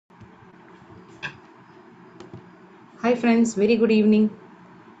Hi friends, very good evening.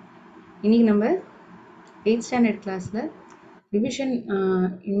 இன்னைக்கு நம்ம 8th standard கிளாஸில் ரிவிஷன்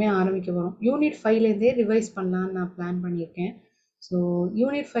இனிமேல் ஆரம்பிக்க போகிறோம். யூனிட் 5லேருந்தே ரிவைஸ் பண்ணலான்னு நான் பிளான் பண்ணியிருக்கேன். So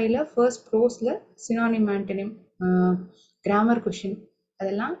unit 5ல் first ப்ரோஸில் synonym antonym grammar question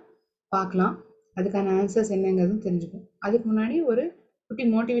அதெல்லாம் பார்க்கலாம். அதுக்கான ஆன்சர்ஸ் என்னங்கிறதும் தெரிஞ்சுக்கும். அதுக்கு முன்னாடி ஒரு குட்டி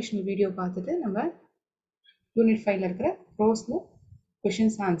மோட்டிவேஷனல் வீடியோ பார்த்துட்டு நம்ம யூனிட் 5ல் இருக்கிற ப்ரோஸில்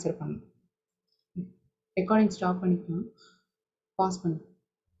கொஷின்ஸ் ஆன்சர் பண்ணணும். ரெக்கார்டிங் ஸ்டாப் பண்ணிக்கலாம், பாஸ் பண்ணு.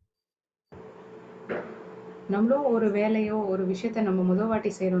 நம்மளும் ஒரு வேலையோ ஒரு விஷயத்த நம்ம முதல்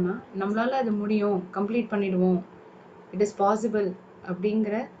வாட்டி செய்கிறோன்னா நம்மளால் அது முடியும், கம்ப்ளீட் பண்ணிடுவோம், இட் இஸ் பாசிபிள்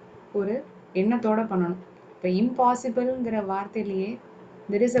அப்படிங்கிற ஒரு எண்ணத்தோடு பண்ணணும். இப்போ இம்பாசிபிள்ங்கிற வார்த்தையிலேயே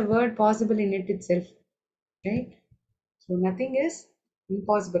there is a word possible in it self, right? So nothing is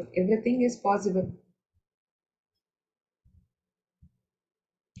impossible, everything is possible.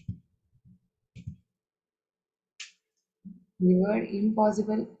 The word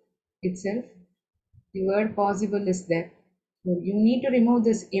impossible itself, the word possible is there. So you need to remove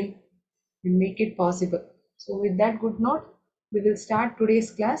this im and make it possible. So with that good note, we will start today's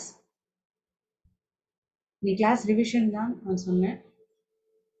class. The class revision தான் நான் சொன்னேன்.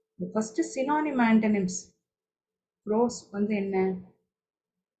 First synonym antonyms. Pros வந்து என்ன?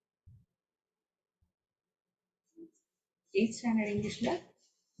 8th standard Englishல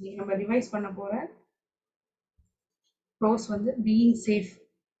நீங்க நம்ம revise பண்ண போற pros வந்து being safe.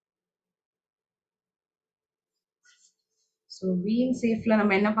 So being safeல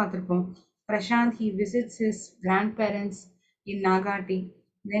நம்ம என்ன பார்த்திருப்போம்? Prashant, he visits his grandparents in Nagati.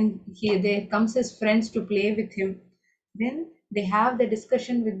 Then there comes his friends to play with him. Then they have the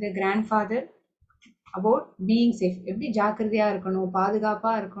discussion with the grandfather about being safe. எப்படி ஜாக்கிரதையா இருக்கணும்,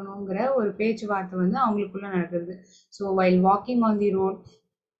 பாதுகாப்பா இருக்கணுங்கிற ஒரு பேச்சுவார்த்தை வந்து அவங்களுக்குள்ள நடக்குது. So while walking on the road,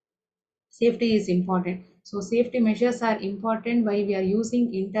 safety is important. So safety measures are important while we are using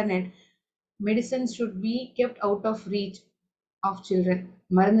internet. Medicines should be kept out of reach of children.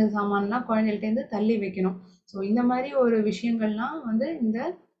 மருந்து சாமான்லாம் குழந்தைகிட்டேருந்து தள்ளி வைக்கணும். ஸோ இந்த மாதிரி ஒரு விஷயங்கள்லாம் வந்து இந்த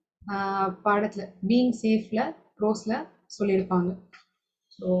பாடத்தில் பீயிங் சேஃபில் ப்ரோஸில் சொல்லியிருப்பாங்க.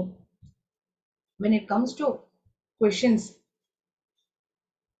 So when it comes to questions,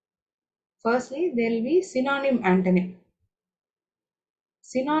 firstly there will be synonym antonym.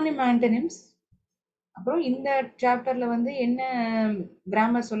 Synonym antonyms, அப்புறம் இந்த சாப்டர்ல வந்து என்ன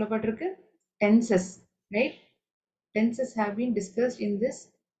கிராமர் சொல்லப்பட்டிருக்கு? Tenses, right? Tenses have been discussed in this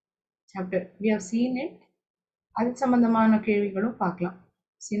chapter. We have seen it. அது சம்பந்தமான கேள்விகளும் பார்க்கலாம்.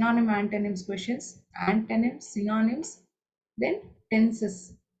 Synonym antonyms questions, antonyms, synonyms, then tenses,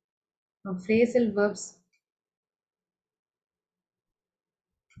 phrasal verbs.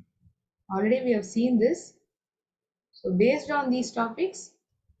 Already we have seen this. So based on these topics,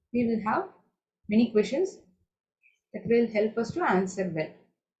 we will have many questions that will help us to answer well.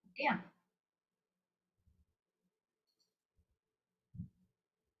 Okay.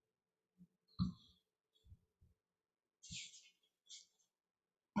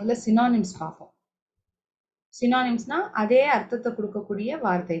 அதில் synonyms பார்ப்போம். சினானிம்ஸ்னா அதே அர்த்தத்தை கொடுக்கக்கூடிய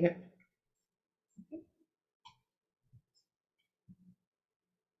வார்த்தைகள்.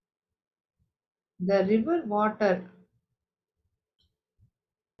 The river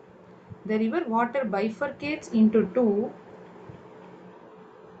water bifurcates into two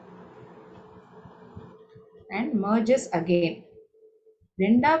and merges again.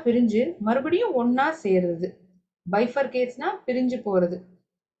 ரெண்டா பிரிஞ்சு மறுபடியும் ஒன்னா சேருது. பைஃபர்கேட்ஸ்னா பிரிஞ்சு போறது.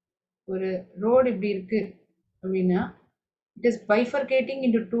 ஒரு ரோடு இப்படி இருக்கு அப்படின்னா it is bifurcating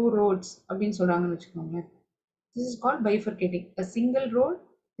into two roads அப்படின்னு சொல்றாங்கன்னு வச்சுக்கோங்க. This is called bifurcating. A single road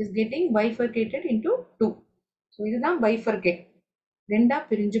is getting bifurcated into two. So இதுதான் bifurcate, ரெண்டா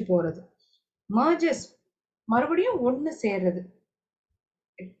பிரிஞ்சு போறது. merges, மறுபடியும் ஒன்னு சேர்றது.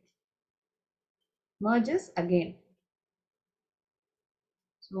 merges again.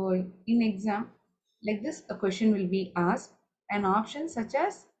 So in exam like this, a question will be asked. An option such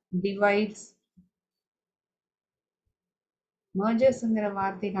as divides. mergesங்கிற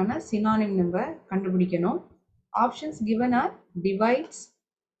வார்த்தைக்கான synonym நம்ம கண்டுபிடிக்கணும். Options given are divides,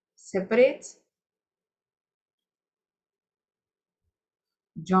 separates,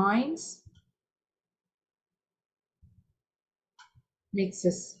 joins,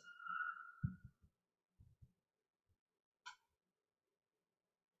 mixes.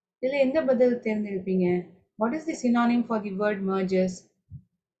 இதுல எந்த பதில் தேர்ந்தெடுப்பீங்க? What is the synonym for the word merges?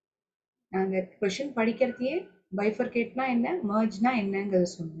 அந்த question படிக்கிறதையே பைஃபர்கேட்னா என்ன, mergeனா என்னங்கிறத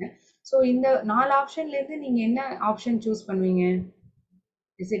சொன்னேன். So இந்த 4 ஆப்ஷன்ல இருந்து நீங்க என்ன ஆப்ஷன் சூஸ் பண்ணுவீங்க?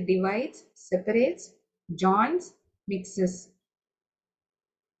 Is it divides, separates, joins, mixes?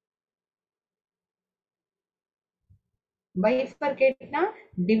 பைஃபர்கேட்னா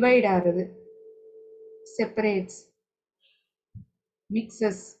divide ஆகுது, separates,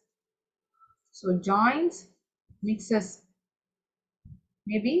 mixes. So joins, mixes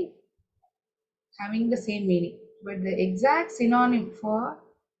may be having the same meaning, but the exact synonym for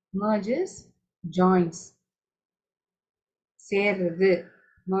merge is joins. சேர்றது,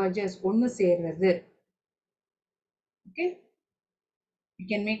 merges, ஒன்னு சேர்றது. Okay, you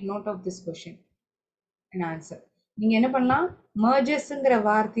can make note of this question and answer. நீங்க என்ன பண்ணலாம், mergesங்கிற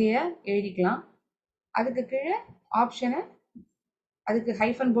வார்த்தையை எழுதிக்கலாம், அதுக்கு கீழே ஆப்ஷனை அதுக்கு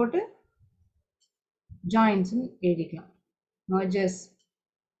ஹைஃபன் போட்டு joins எழுதிக்கலாம். merges,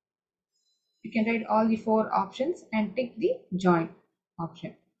 you can write all the 4 options and take the join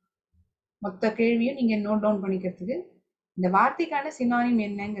option. மொத்த கேள்வியும் நீங்க நோட் டவுன் பண்ணிக்கிறதுக்கு இந்த வார்த்தைக்கான சினானிம்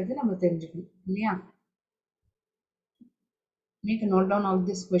என்னங்கிறது நம்ம தெரிஞ்சுக்கணும் இல்லையா? Make a note down of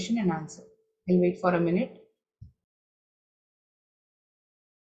this question and answer. I'll wait for a minute.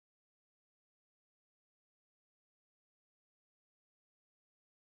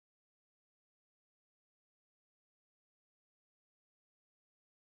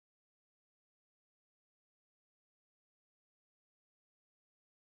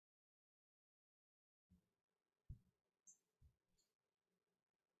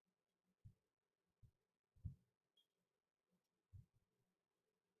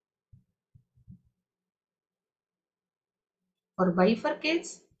 For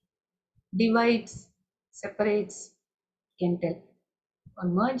bifurcates, divides, separates, you can tell. For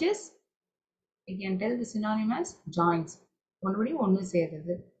merges, you can tell the synonym as joins. ஒன்றுபடி ஒன்று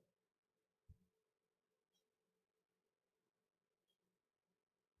சேர்றது.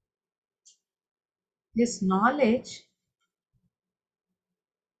 This knowledge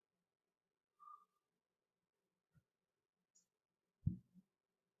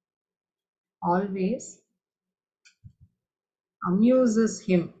always amuses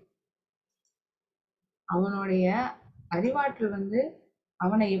him. அவனுடைய அறிவாற்றல் வந்து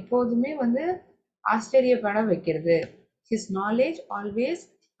அவனை எப்போதுமே வந்து ஆச்சரியப்பட வைக்கிறது. His knowledge always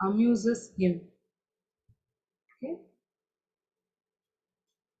amuses him. Okay.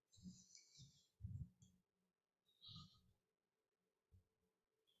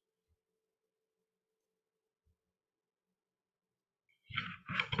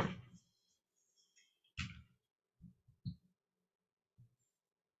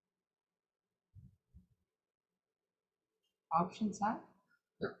 Options are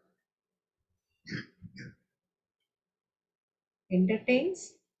entertains,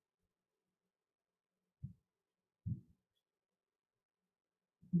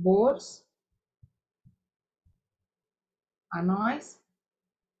 bores, annoys,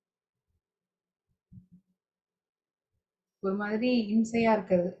 ஒரு மாதிரி இம்சையா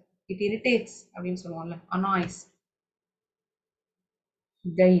இருக்கிறது, இட் இரிட்டேட்ஸ் அப்படின்னு சொல்லுவோம்ல, annoys,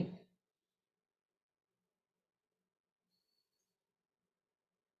 guide.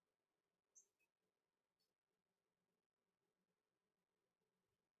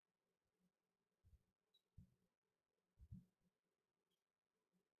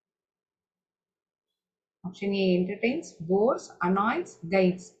 Option A entertains, bores, annoys,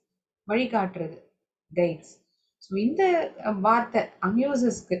 guides. வழிகாட்டுறது, guides. So இந்த வார்த்தை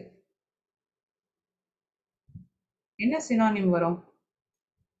அம்யூசஸ்க்கு என்ன சினானிம் வரும்?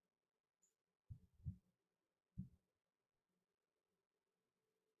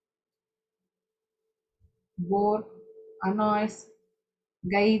 போர், அனாய்ஸ்,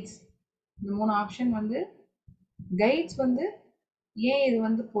 கைட்ஸ். இந்த 3 ஆப்ஷன் வந்து கைட்ஸ் வந்து ஏன் இது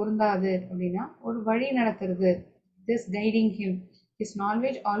வந்து பொருந்தாது அப்படின்னா, ஒரு வழி நடத்துறது, this guiding him, his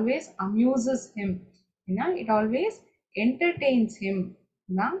knowledge always amuses him, ஏன்னா it always entertains him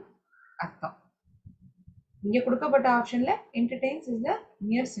தான் அர்த்தம். இங்க கொடுக்கப்பட்ட ஆப்ஷன்ல entertains is the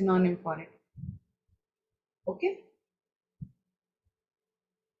near synonym for it. Okay.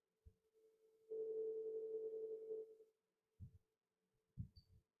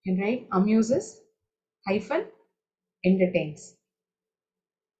 You can write amuses hyphen entertains.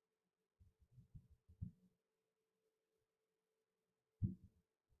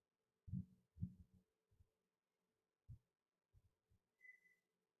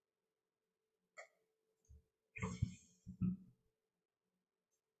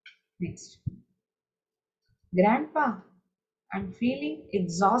 Next, grandpa, I'm feeling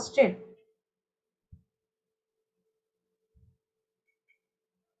exhausted.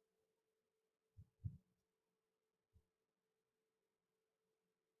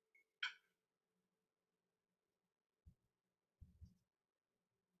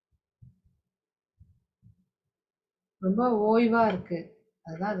 ரொம்ப ஓய்வா இருக்கு,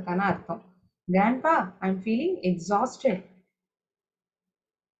 அதுதான் அதுக்கான அர்த்தம். Grandpa, I'm feeling exhausted.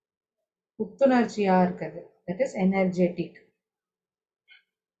 புத்துணர்ச்சியா இருக்குது. That is energetic.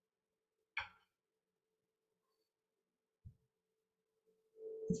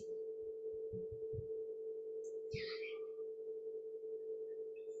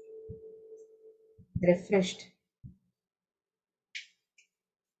 Refreshed.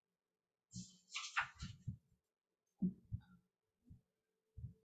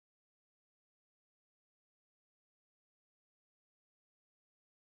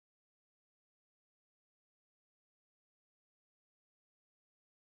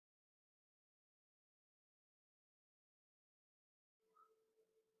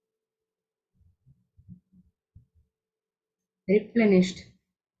 Replenished.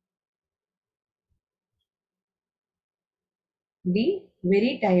 Be very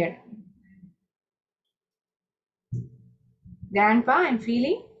tired. Grandpa, I'm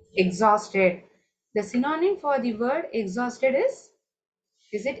feeling exhausted. The synonym for the word exhausted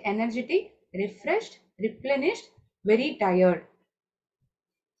is it energetic, refreshed, replenished, very tired?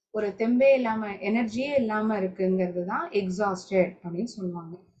 ஒரு tempeh இல்லாம எனர்ஜியே இல்லாம இருக்குங்கிறது தான் எக்ஸாஸ்டட் அப்படின்னு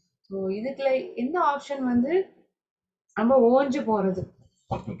சொல்லுவாங்க. So இதுக்குள்ள எந்த ஆப்ஷன் வந்து ரொம்ப ஓஞ்சு போறது?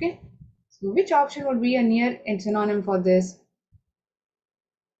 Okay, so which option would be a near synonym for this?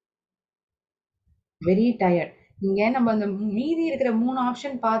 Very tired. இங்க நம்ம அந்த மீதி இருக்கிற 3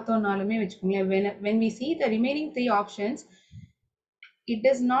 ஆப்ஷன் பார்த்தோம்னாலுமே வச்சுக்கோங்களேன், when we see the remaining 3 options, it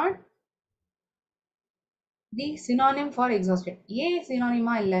does not the synonym for exhausted. ஏன்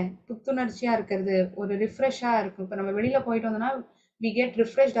சினானிமா இல்ல? புத்துணர்ச்சியா இருக்கிறது, ஒரு ரிஃப்ரெஷ்ஷா இருக்கும். இப்போ நம்ம வெளியில போயிட்டு வந்தோம்னா we get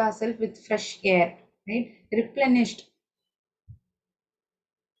refreshed ourselves with fresh air, right? Replenished.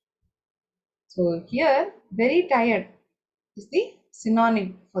 So here very tired is the synonym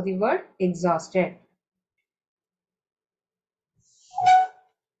for the word exhausted.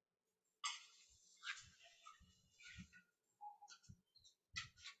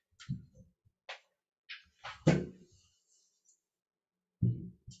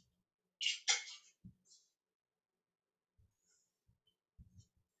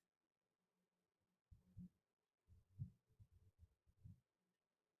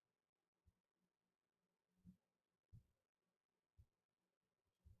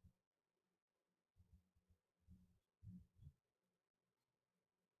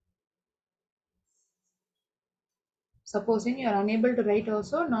 Supposing you are unable to write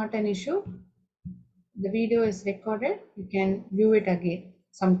also, not an issue. The video is recorded. You can view it again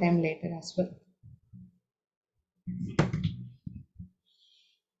sometime later as well.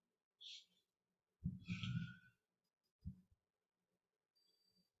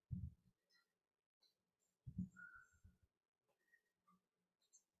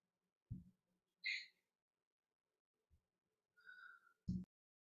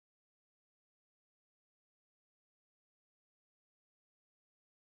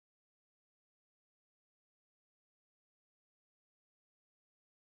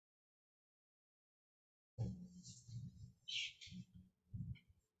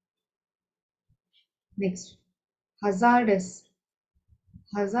 Next, hazardous.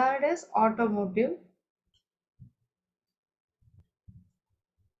 Hazardous automotive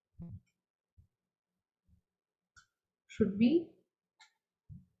should be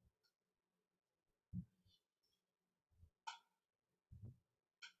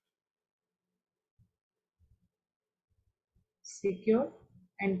secured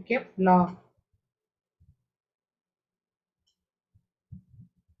and kept locked.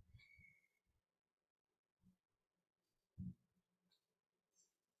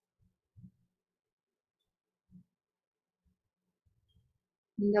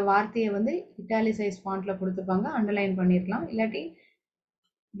 இந்த வார்த்தையை வந்து இட்டாலிசைஸ் ஃபாண்ட்ல கொடுத்துருப்பாங்க, underline பண்ணியிருக்கலாம், இல்லாட்டி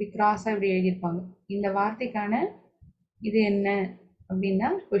இப்படி கிராஸாக இப்படி எழுதியிருப்பாங்க. இந்த வார்த்தைக்கான இது என்ன அப்படின்னா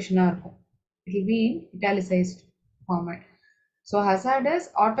கொஷினாக இருக்கும். It will be in italicized format. So hazardous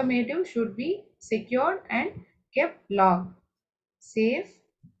automotive should be secured and kept locked. Safe,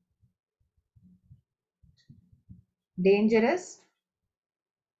 dangerous,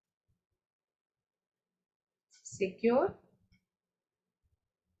 secure,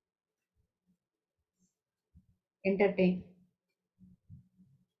 entertain.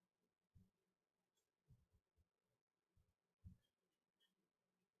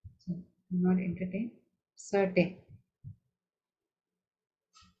 So, not entertain, certain.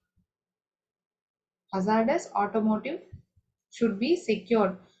 Hazardous automotive should be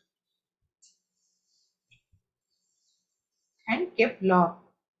secured and kept locked.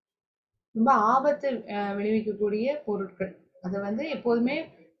 ரொம்ப ஆபத்து விளைவிக்கக்கூடிய பொருட்கள் அதை வந்து எப்போதுமே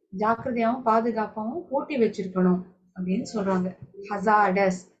ஜாக்கிரதையாகவும் பாதுகாப்பாகவும் பூட்டி வச்சிருக்கணும் அப்படின்னு சொல்றாங்க.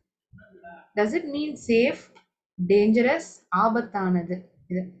 Hazardous. Does it mean safe, dangerous, ஆபத்தானது,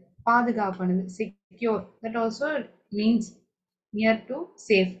 இது பாதுகாப்பானது, secure, that also means near to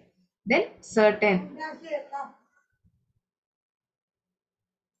safe. Then certain.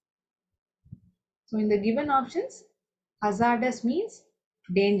 So in the given options, hazardous means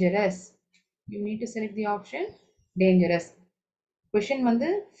dangerous. You need to select the option dangerous. Question வந்து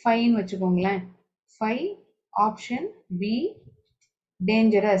fine வச்சுக்கோங்களேன். 5 option B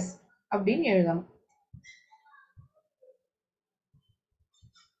dangerous அப்படின்னு எழுதணும்.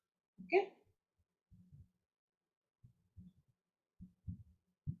 Okay.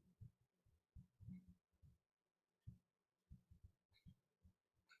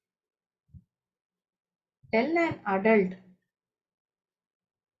 Tell an adult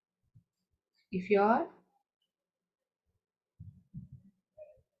if you are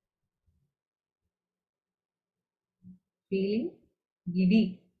feeling giddy.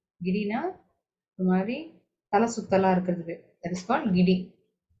 கிடினா ஒரு மாதிரி தலை சுத்தலா இருக்கிறது. That is called giddy.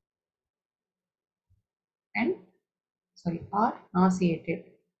 And sorry, or nauseated.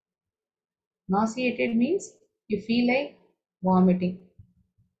 Nauseated means you feel like vomiting.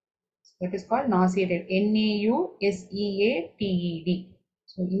 So that is called nauseated. Nauseated.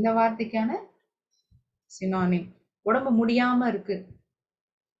 So இந்த வார்த்தைக்கான synonym. உடம்பு முடியாம இருக்கு.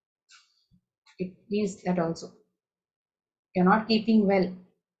 It means that also. You're not keeping well.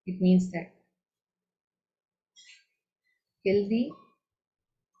 It means that. Healthy,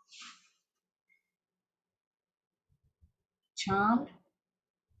 charmed,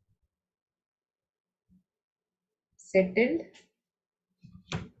 settled,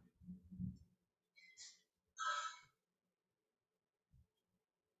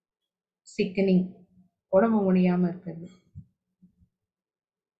 sickening. உடம்பு முடியாம இருக்கிறது.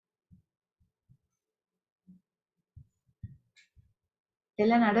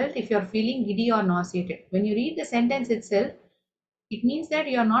 Tell an adult if you are feeling giddy or nauseated. When you read the sentence itself, it means that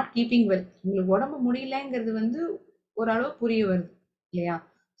you are not keeping well. உங்களுக்கு உடம்பு முடியலங்கிறது வந்து ஓரளவு புரிய வருது இல்லையா?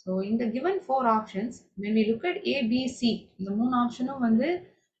 ஸோ இந்த given 4 options, when we look at A, B, C, இந்த 3 ஆப்ஷனும் வந்து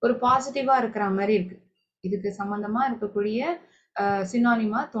ஒரு பாசிட்டிவா இருக்கிற மாதிரி இருக்கு. இதுக்கு சம்பந்தமா இருக்கக்கூடிய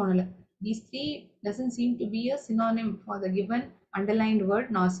சினானிமா தோணல. These three doesn't seem to be a synonym for the given underlined word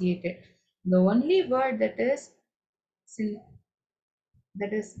nauseated. The only word that is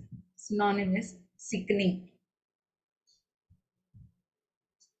synonym is sickening.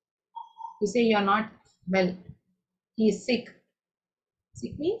 You say you're not well, he is sick.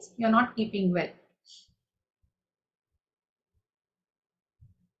 Sick means you're not keeping well.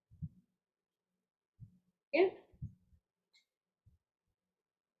 Okay.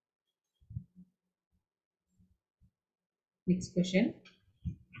 Next question.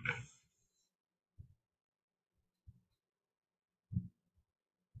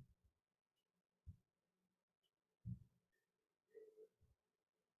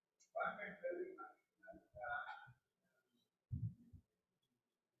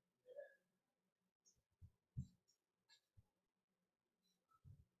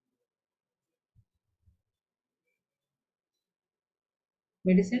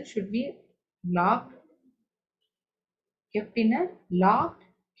 Medicine should be locked, kept in a locked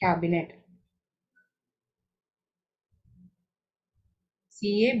cabinet.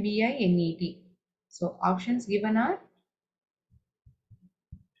 CABINET. So options given are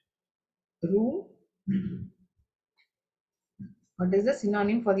room. What is the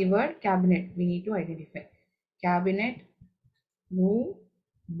synonym for the word cabinet? We need to identify. Cabinet, room,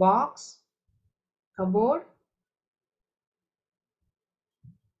 box, cupboard,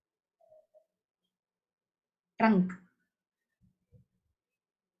 trunk.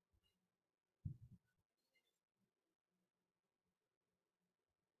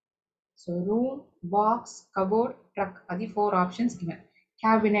 So room, box, cupboard, truck are the 4 options given.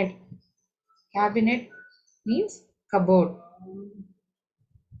 Cabinet. Cabinet means cupboard.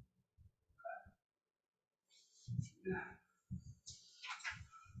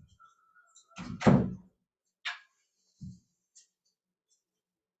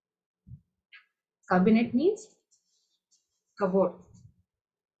 Cabinet means cupboard.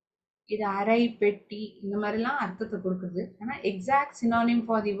 இது அறை, பெட்டி இந்த மாதிரிலாம் அர்த்தத்தை கொடுக்குது. ஆனா exact synonym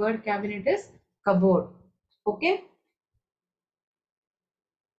for the word cabinet is cupboard. Okay.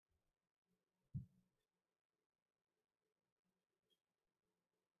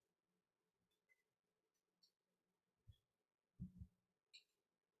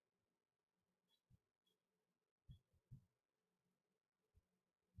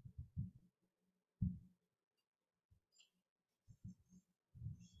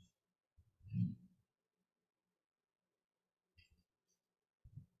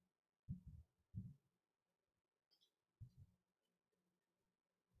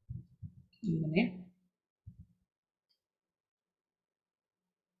 minute.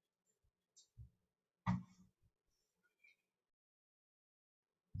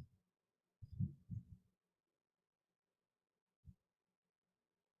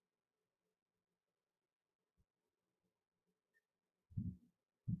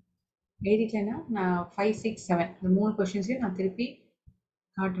 எழுதிட்டேன்னா நான் 5, 6, 7 இந்த 3 கொஷின்ஸையும் நான் திருப்பி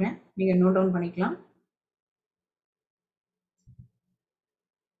காட்டுறேன். நீங்கள் நோட் டவுன் பண்ணிக்கலாம்.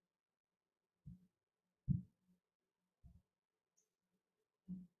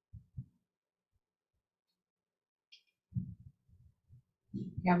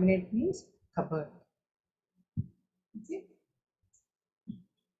 Cabinet means cupboard. Okay.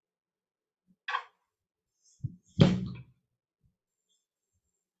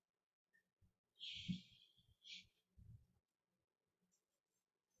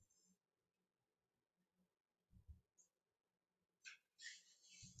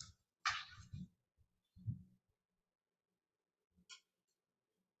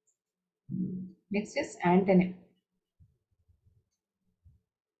 Next is antonym.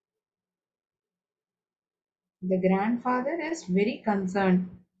 The grandfather is very concerned.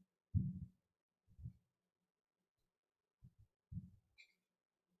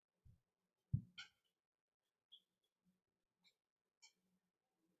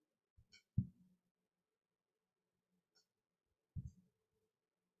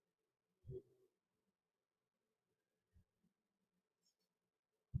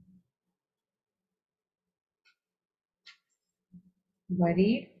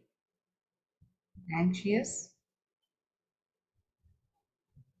 Worried, anxious,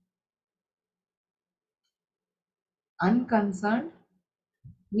 unconcerned.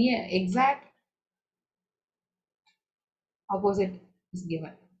 Near exact opposite is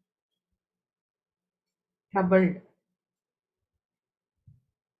given. Troubled.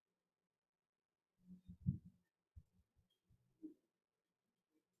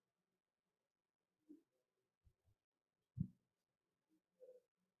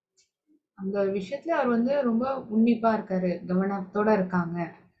 அந்த விஷயத்துல அவர் வந்து ரொம்ப உன்னிப்பா இருக்காரு, கவனத்தோட இருக்காங்க.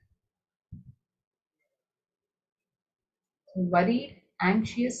 Worried,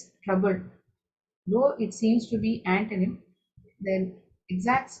 anxious, troubled. Though it seems to be antonym, the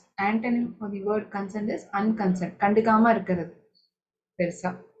exact antonym for the word concerned is unconcerned. கண்டுக்காம இருக்கிறது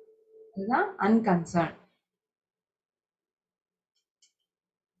பெருசா, அதுதான் unconcerned.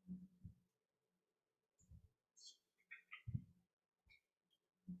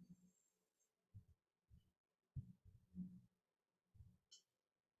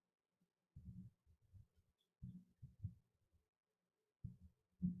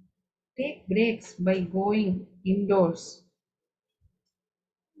 Take breaks by going indoors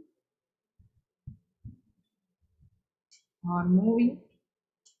or moving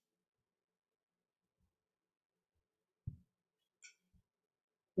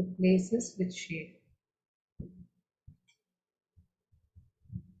to places with shade.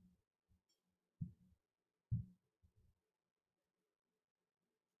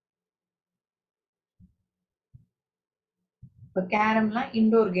 இப்போ கேரம்லாம்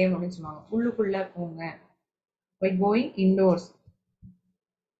இண்டோர் கேம் அப்படின்னு சொல்லுவாங்க, உள்ளுக்குள்ள போங்க. By going indoors,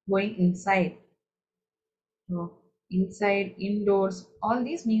 going inside. So inside, indoors, all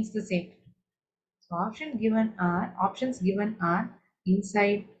these means the same. So options given are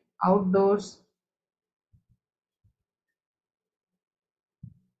inside, outdoors,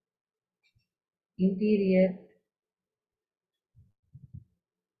 interior,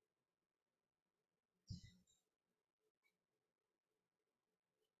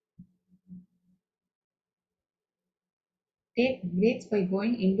 take breaks by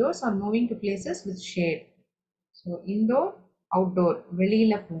going indoors or moving to places with shade. So indoor, outdoor,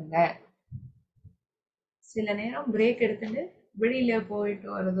 வெளியில போங்க. சில நேரம் break எடுத்துட்டு வெளியில போயிட்டு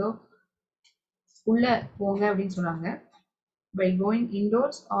வரதோ, உள்ள போங்க அப்படின்னு சொல்றாங்க. By going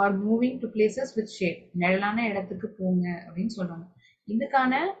indoors or moving to places with shade, நிழலான இடத்துக்கு போங்க அப்படின்னு சொல்றாங்க.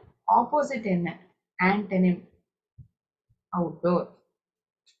 இதுக்கான ஆப்போசிட் என்ன? Antonym, outdoor,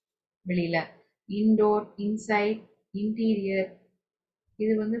 வெளியில. Indoor, inside, interior,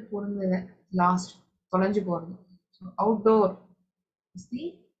 இது வந்து பொருந்தது, லாஸ்ட், தொலைஞ்சு போறது. So outdoor is the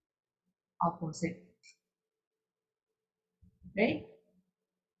opposite, right?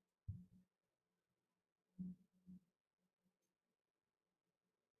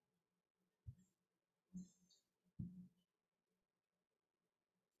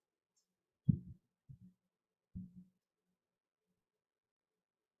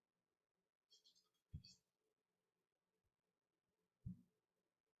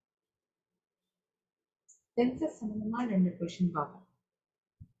 Tenses சம்பந்தமா 2 கொஸ்டின் பார்ப்போம்.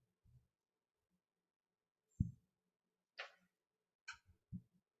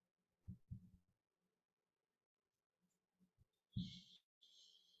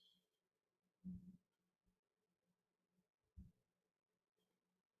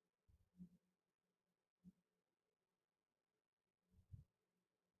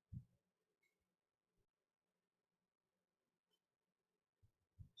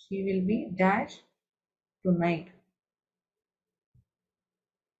 she will be dash tonight.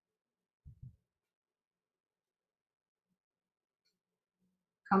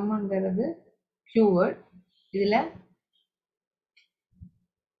 கம்ங்கிறது keyword. இதுல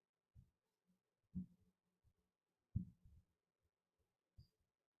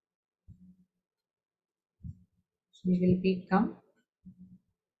she will be come,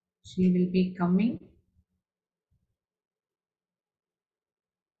 she will be coming,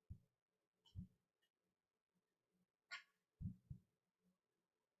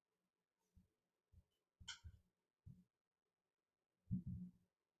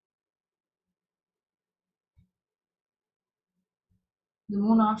 இந்த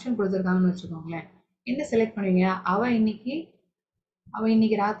 3 ஆப்ஷன் கொடுத்துருக்காங்கன்னு வச்சுக்கோங்களேன். என்ன செலக்ட் பண்ணுவீங்க? அவ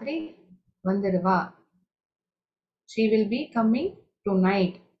இன்னைக்கு ராத்திரி வந்துடுவா. She will be coming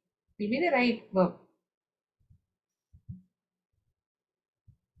tonight will be the right verb.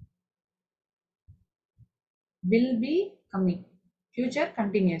 Will be coming, future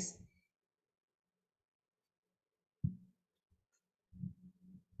continuous.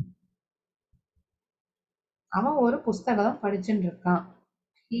 அவன் ஒரு புஸ்தகம் படிச்சுட்டு இருக்கான்.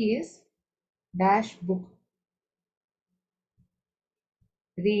 He is dash book.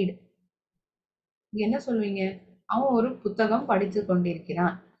 Read. என்ன சொல்வீங்க? அவன் ஒரு புத்தகம் படித்து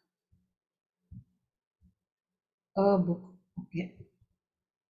கொண்டிருக்கிறான். A book. Okay.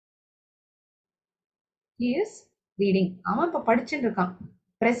 He is reading. அவன் இப்ப படிச்சுட்டு இருக்கான்.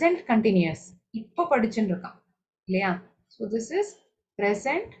 Present continuous. இப்ப படிச்சுட்டு இருக்கான் இல்லையா? So this is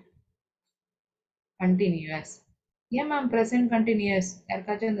present continuous. ஏன் மேம் present continuous?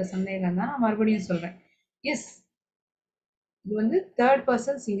 யாருக்காச்சும் இந்த சந்தேகம் இருந்தா நான் மறுபடியும் சொல்றேன். Is இது வந்து தேர்ட்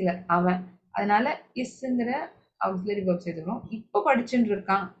பர்சன் சிங்குலர் அவன், அதனால இஸ்ங்கிற ஆக்சிலரி verb சேர்த்துக்கிறோம். இப்போ படிச்சுட்டு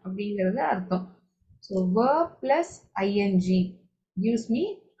இருக்கான் அப்படிங்கிறது அர்த்தம். So verb plus ing gives me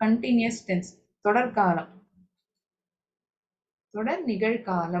continuous tense, தொடர்காலம், தொடர்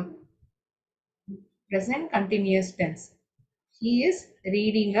நிகழ்காலம், present continuous tense. He is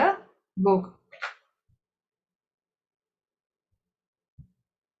reading a book.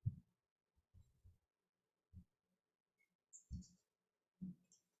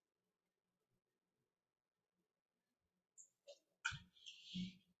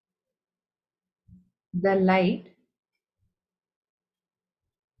 The light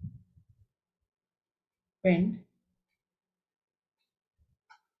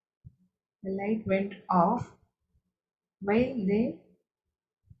went off while they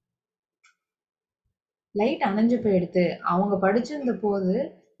light அணைஞ்சு போயிடுத்து. அவங்க படிச்சிருந்த போது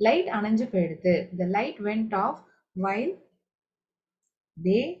லைட் அணைஞ்சு போயிடுத்து. The light went off while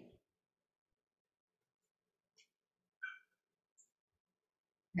they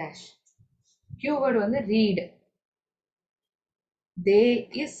dash. Keyword வந்து read. They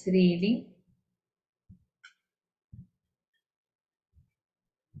is reading.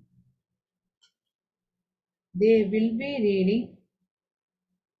 They will be reading.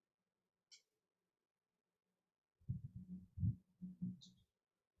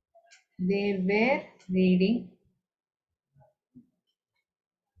 They were reading.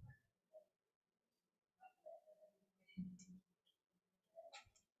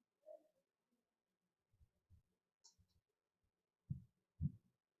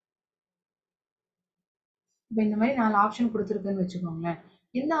 இப்போ இந்த மாதிரி 4 option கொடுத்துருக்குன்னு வச்சுக்கோங்களேன்.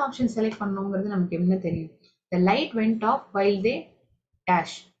 எந்த ஆப்ஷன் செலக்ட் பண்ணணுங்கிறது நமக்கு என்ன தெரியும்? The light went off while they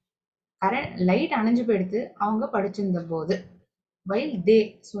dash. Current light அணைஞ்சு போயிடுத்து அவங்க படிச்சிருந்த போது. while they,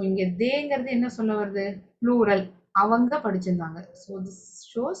 ஸோ இங்க தேங்கிறது என்ன சொல்ல வருது? ப்ளூரல், அவங்க படிச்சிருந்தாங்க. So this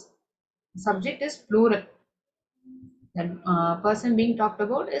shows subject is plural. The person being talked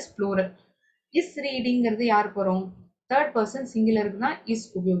about is plural. is readingங்கிறது யார் போறோம்? தேர்ட் பர்சன் சிங்குலருக்கு தான் is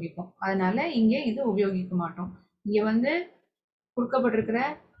உபயோகிப்போம். அதனால இங்க இது உபயோகிக்க மாட்டோம். இங்க வந்து கொடுக்கப்பட்டிருக்கிற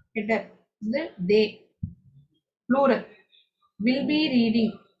ஹெட்டர் வந்து they plural. will be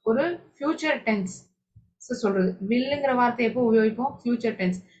reading ஒரு future tense சொல்றது. willங்கிற வார்த்தை எப்போ உபயோகிப்போம்? future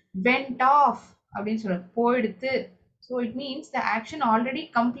tense. went off அப்படின்னு சொல்றது, போயிடுத்து. so it means the action already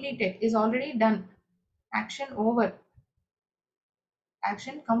completed, is already done. action over,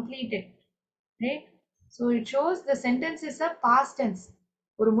 action completed, right? so it shows the sentence is a past tense.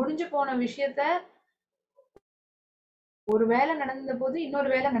 ஒரு முடிஞ்சு போன விஷயத்த, ஒரு வேலை நடந்த போது இன்னொரு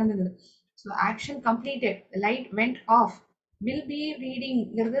வேலை நடந்தது. so action completed, the light went off. will be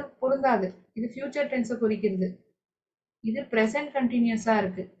readingங்கிறது பொருந்தாது, இது future tense குறிக்கிறது. இது present continuous-ஆ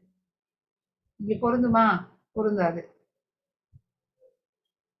இருக்கு. இங்க பொருந்துமா? பொருந்தாது.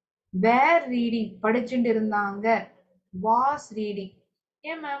 were reading படிச்சுட்டு இருந்தாங்க. was reading.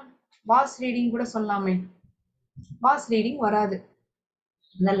 ஏன் மேம் was reading கூட சொல்லாமே? was reading வராது.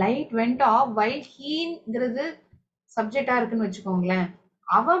 the light went off while heங்கிறது சப்ஜெக்டா இருக்குன்னு வச்சுக்கோங்களேன்.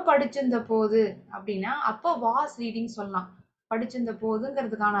 அவன் படிச்சிருந்த போது அப்படின்னா அப்போ வாஸ் ரீடிங் சொல்லலாம். படிச்சிருந்த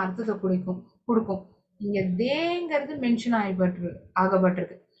போதுங்கிறதுக்கான அர்த்தத்தை கொடுக்கும். இங்க தேங்கிறது மென்ஷன்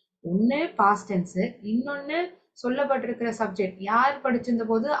ஆகப்பட்டிருக்கு. ஒண்ணு பாஸ்ட் டென்ஸ், இன்னொன்னு சொல்லப்பட்டிருக்கிற சப்ஜெக்ட் யார் படிச்சிருந்த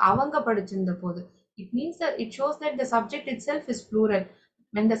போது, அவங்க படிச்சிருந்த போது. It means it shows that the subject it self is plural.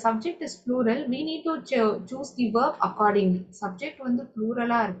 when the subject is plural we need to choose the verb accordingly. subject வந்து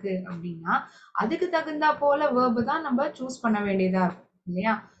ப்ளூரலா இருக்கு அப்படின்னா அதுக்கு தகுந்தா போல verb தான் நம்ம சூஸ் பண்ண வேண்டியதா இருக்கும்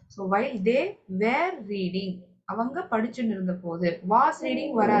இல்லையா? So while they were reading, அவங்க படிச்சுட்டு இருந்த போது. was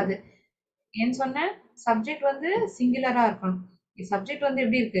reading வராது. ஏன்னு சொன்ன சப்ஜெக்ட் வந்து சிங்குலரா இருக்கணும். சப்ஜெக்ட் வந்து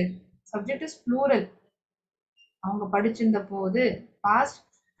எப்படி இருக்கு? Subject is plural. அவங்க படிச்சிருந்த போது past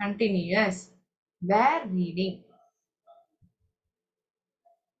continuous were reading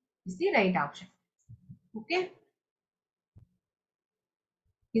is the right option. Okay,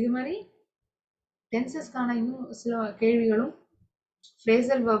 இது மாதிரி டென்சஸ்க்கான இன்னும் சில கேள்விகளும்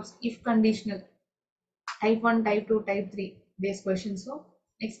phrasal verbs if conditional type 1 type 2 type 3 base கொஷின்ஸும்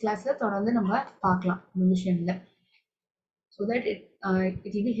next கிளாஸ்ல தொடர்ந்து நம்ம பார்க்கலாம் இந்த விஷயம்ல. So that it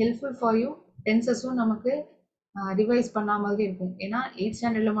will be helpful for you. டென்சஸும் நமக்கு ரிவைஸ் பண்ண மாதிரி இருக்கும். ஏன்னா 8th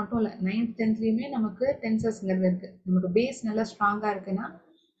ஸ்டாண்டர்ட்ல மட்டும் இல்லை, 9th 10thலையுமே நமக்கு டென்சஸ்ங்கிறது இருக்கு. நமக்கு பேஸ் நல்லா ஸ்ட்ராங்கா இருக்குன்னா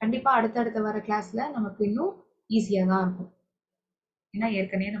கண்டிப்பா அடுத்தடுத்த வர கிளாஸ்ல நமக்கு இன்னும் ஈஸியா தான் இருக்கும். ஏன்னா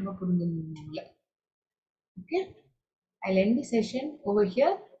ஏற்கனவே நம்ம புரிஞ்சுருந்தோம்ல. Okay, I'll end the session over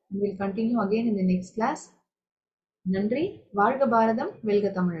here and we'll continue again in the next class. நன்றி. வாழ்க பாரதம்,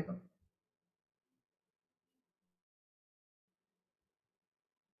 வெல்க தமிழகம்.